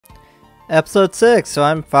Episode 6, so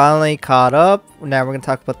I'm finally caught up. Now we're going to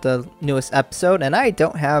talk about the newest episode, and I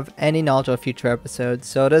don't have any knowledge of future episodes,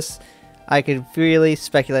 so this, I could really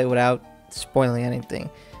speculate without spoiling anything.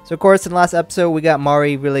 So of course, in the last episode, we got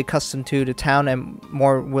Mari really accustomed to the town and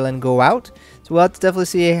more willing to go out, so we'll have to definitely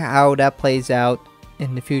see how that plays out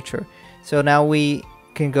in the future. So now we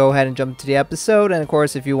can go ahead and jump into the episode, and of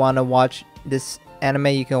course, if you want to watch this anime,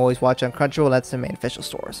 you can always watch on Crunchyroll. That's the main official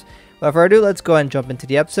stores. Without further ado, let's go ahead and jump into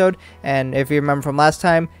the episode. And if you remember from last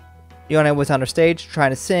time, Yohane was on her stage trying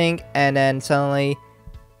to sing, and then suddenly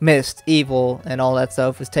mist, evil, and all that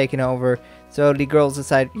stuff was taking over. So the girls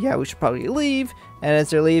decide, yeah, we should probably leave. And as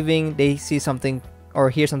they're leaving, they see something or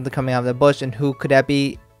hear something coming out of the bush, and who could that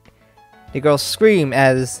be? The girls scream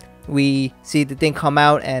as we see the thing come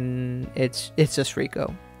out, and it's just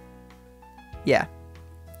Riko. Yeah.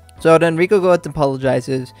 So then Riko goes and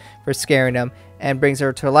apologizes for scaring them and brings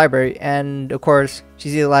her to the library. And of course, she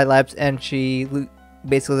sees the light labs and she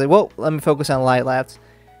basically says, well, let me focus on light labs.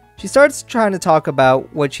 She starts trying to talk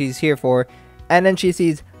about what she's here for. And then she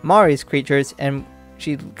sees Mari's creatures and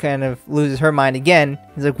she kind of loses her mind again.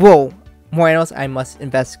 He's like, whoa, more animals, I must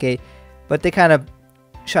investigate. But they kind of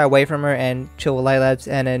shy away from her and chill with light labs.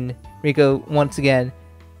 And then Riko once again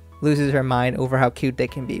loses her mind over how cute they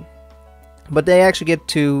can be. But they actually get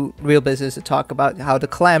to real business to talk about how the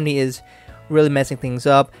calamity is really messing things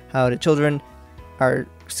up, how the children are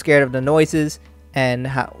scared of the noises, and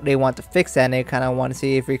how they want to fix that, and they kind of want to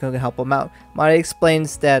see if Riko can help them out. Mari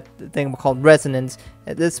explains that the thing called resonance,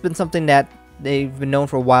 this has been something that they've been known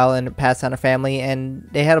for a while and passed on a family, and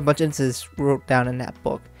they had a bunch of instances wrote down in that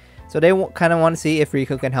book. So they kind of want to see if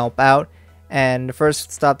Riko can help out, and the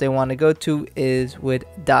first stop they want to go to is with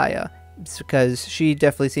Daya. It's because she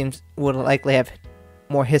definitely would likely have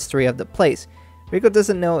more history of the place. Riko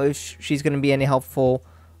doesn't know if she's going to be any helpful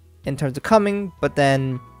in terms of coming, but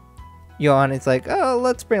then Yohane is like, oh,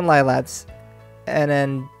 let's bring light labs. And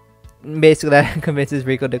then basically that convinces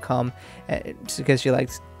Riko to come because she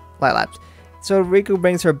likes light labs. So Riko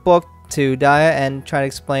brings her book to Daya and try to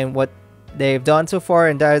explain what they've done so far,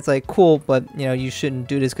 and Daya's like, cool, but you know, you shouldn't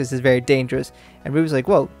do this because it's very dangerous. And Riko's like,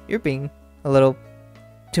 whoa, you're being a little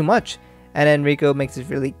too much. And then Riko makes this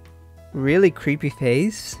really creepy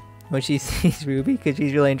face when she sees Ruby because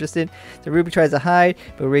she's really interested. So Ruby tries to hide,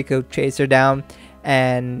 but Riko chases her down,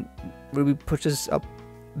 and Ruby pushes a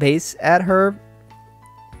base at her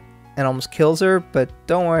and almost kills her. But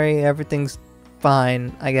don't worry, everything's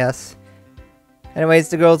fine, I guess. Anyways,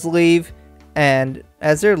 the girls leave, and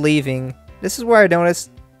as they're leaving, this is where I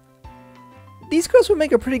noticed these girls would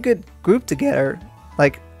make a pretty good group together,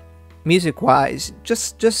 like music-wise.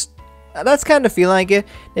 Just that's kind of feeling like it.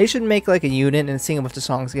 They should make like a unit and sing a bunch of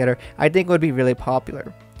songs together. I think it would be really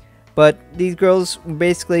popular. But these girls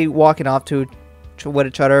basically walking off to with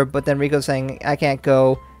each other, but then Riko's saying, I can't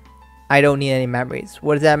go, I don't need any memories.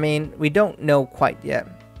 What does that mean? We don't know quite yet.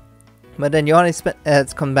 But then Yohane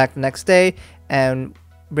has come back the next day and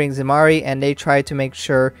brings Mari, and they try to make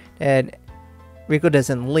sure that Riko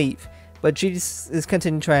doesn't leave. But she is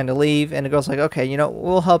continuing trying to leave, and the girl's like, okay, you know,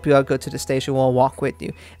 we'll help you out, go to the station, we'll walk with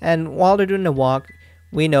you. And while they're doing the walk,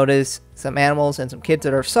 we notice some animals and some kids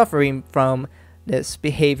that are suffering from this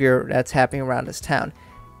behavior that's happening around this town.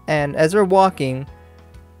 And as they're walking,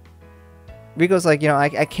 Riko's like, you know,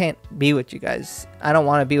 I can't be with you guys. I don't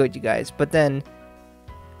want to be with you guys. But then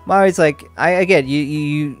Mari's like, I get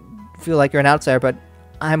you feel like you're an outsider, but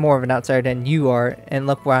I'm more of an outsider than you are, and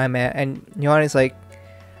look where I'm at. And Yohane's like,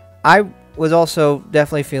 I was also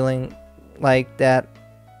definitely feeling like that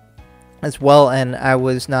as well, and I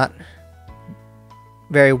was not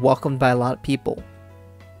very welcomed by a lot of people.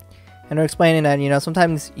 And they're explaining that, you know,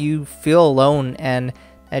 sometimes you feel alone and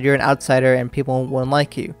that you're an outsider and people won't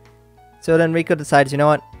like you. So then Riko decides, you know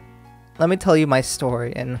what, let me tell you my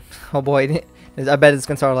story. And oh boy, I bet it's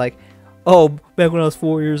gonna start like, oh, back when I was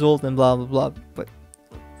 4 years old and blah blah blah. But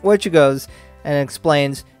where she goes and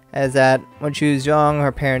explains as that when she was young,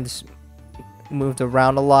 her parents moved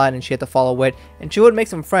around a lot and she had to follow it, and she would make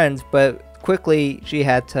some friends, but quickly she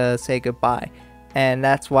had to say goodbye. And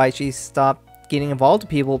that's why she stopped getting involved with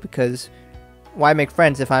people, because why make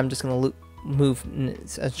friends if I'm just gonna move in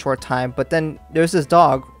a short time. But then there's this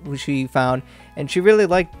dog which she found, and she really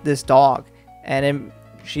liked this dog, and then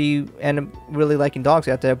she ended up really liking dogs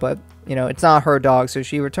out there. But you know, it's not her dog, so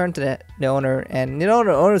she returned to the owner, and you know,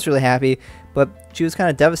 the owner's really happy, but she was kind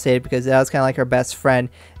of devastated because that was kind of like her best friend,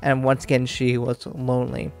 and once again she was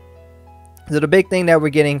lonely. So the big thing that we're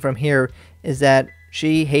getting from here is that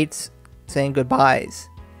she hates saying goodbyes,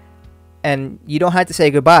 and you don't have to say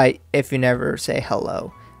goodbye if you never say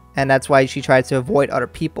hello, and that's why she tries to avoid other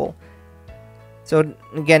people. So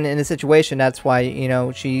again, in a situation, that's why, you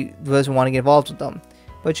know, she doesn't want to get involved with them.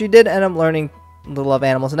 But she did end up learning to love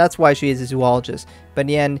animals, and that's why she is a zoologist. But in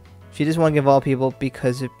the end, she just wants to get involved with people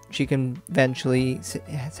because she can eventually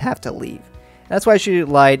have to leave. And that's why she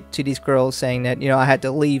lied to these girls, saying that, you know, I had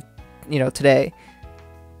to leave, you know, today.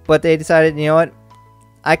 But they decided, you know what,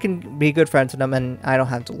 I can be good friends with them and I don't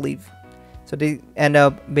have to leave. So they end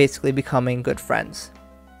up basically becoming good friends.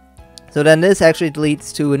 So then this actually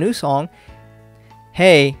leads to a new song,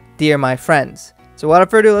 Hey Dear My Friends. So without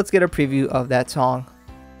further ado, let's get a preview of that song.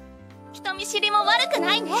 人見知りも悪く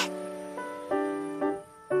ないね。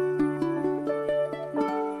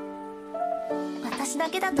私だ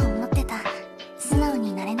けだと思ってた。素直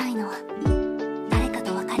になれないの。誰か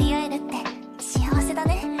と分かり合えるって幸せだ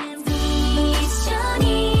ね。一緒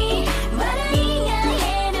に笑い合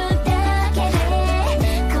えるだけで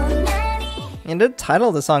こんなに。And the title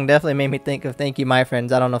of the song definitely made me think of Thank You My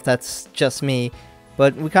Friends. I don't know if that's just me,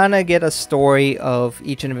 but we kind of get a story of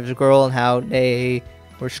each individual girl and how they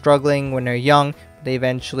were struggling when they're young. They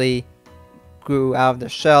eventually grew out of their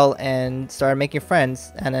shell and started making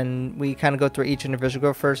friends. And then we kind of go through each individual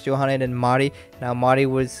girl. First Yohane and Mari. Now Mari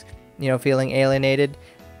was, you know, feeling alienated,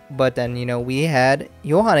 but then, you know, we had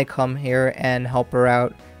Yohane come here and help her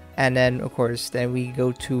out. And then of course then we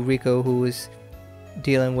go to Riko, who was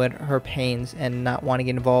dealing with her pains and not wanting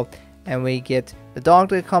to get involved, and we get the dog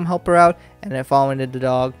to come help her out. And then following the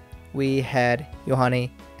dog, we had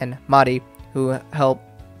Yohane and Mari, who helped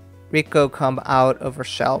Riko come out of her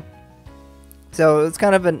shell. So it's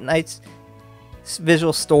kind of a nice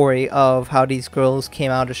visual story of how these girls came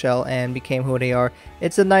out of the shell and became who they are.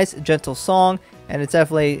 It's a nice, gentle song, and it's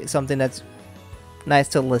definitely something that's nice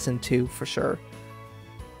to listen to for sure.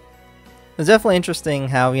 It's definitely interesting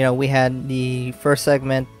how, you know, we had the first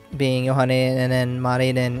segment being Yohane and then Mari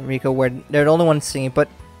and then Riko, where they're the only ones singing, but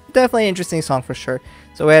definitely an interesting song for sure.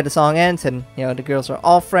 So we had the song ends, and, you know, the girls are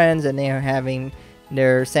all friends and they are having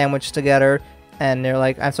their sandwich together, and they're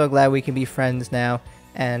like, I'm so glad we can be friends now,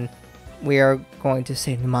 and we are going to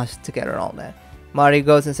save the monster together and all that. Mari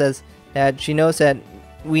goes and says that she knows that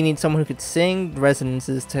we need someone who could sing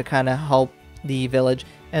residences to kind of help the village,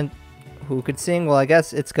 and who could sing? Well, I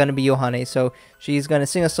guess it's going to be Yohane, so she's going to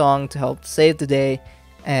sing a song to help save the day.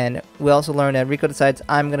 And we also learn that Riko decides,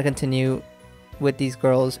 I'm going to continue with these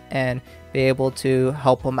girls and be able to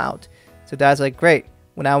help them out. So Dad's like, great,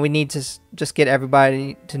 well, now we need to just get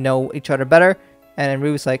everybody to know each other better. And then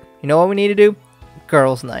Ruby's like, you know what we need to do?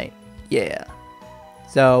 Girls' night. Yeah.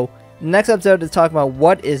 So the next episode is talking about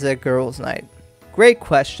what is a girls' night. Great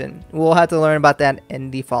question. We'll have to learn about that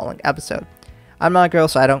in the following episode. I'm not a girl,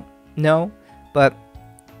 so I don't know, but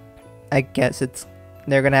I guess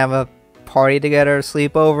they're gonna have a party together,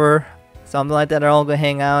 sleepover, something like that. They're all gonna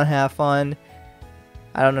hang out and have fun.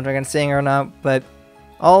 I don't know if they're gonna sing or not, but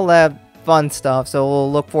all that fun stuff. So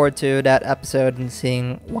we'll look forward to that episode and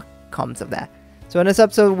seeing what comes of that. So in this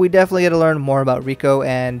episode, we definitely get to learn more about Riko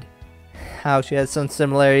and how she has some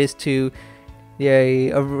similarities to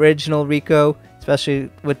the original Riko, especially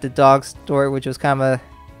with the dog story, which was kind of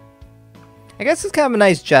I guess it's kind of a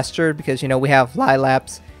nice gesture, because, you know, we have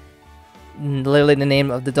Lilaps, literally the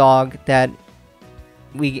name of the dog that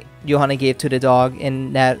Yohane gave to the dog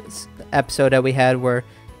in that episode that we had where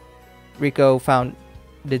Riko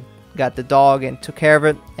got the dog and took care of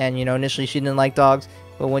it. And, you know, initially she didn't like dogs,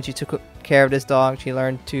 but when she took care of this dog, she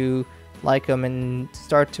learned to like them and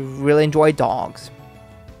start to really enjoy dogs.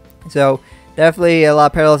 So definitely a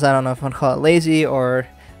lot of parallels. I don't know if I want to call it lazy or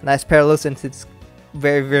a nice parallel, since it's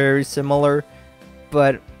very, very similar,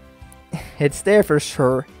 but it's there for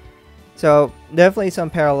sure. So definitely some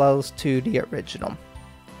parallels to the original.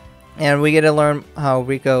 And we get to learn how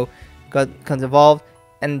Riko becomes involved,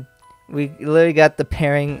 and we literally got the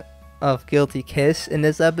pairing of Guilty Kiss in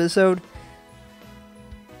this episode.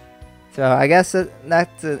 So I guess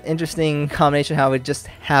that's an interesting combination, how it just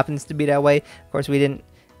happens to be that way. Of course, we didn't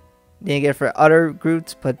get it for other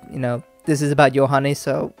groups, but, you know, this is about Yohane,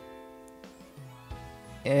 so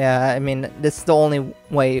yeah, I mean, this is the only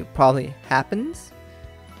way it probably happens.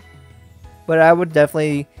 But I would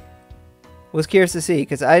definitely was curious to see,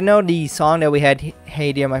 because I know the song that we had,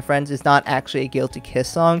 Hey Dear My Friends, is not actually a Guilty Kiss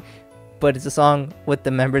song, but it's a song with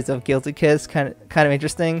the members of Guilty Kiss. Kind of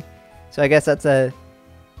interesting. So I guess that's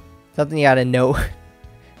something you gotta know.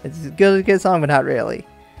 It's a Guilty Kiss song, but not really.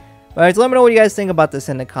 Alright, so let me know what you guys think about this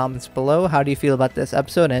in the comments below. How do you feel about this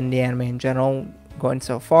episode and the anime in general going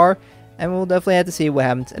so far? And we'll definitely have to see what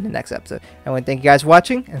happens in the next episode. I want to thank you guys for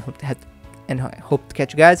watching, and hope to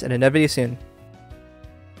catch you guys in another video soon.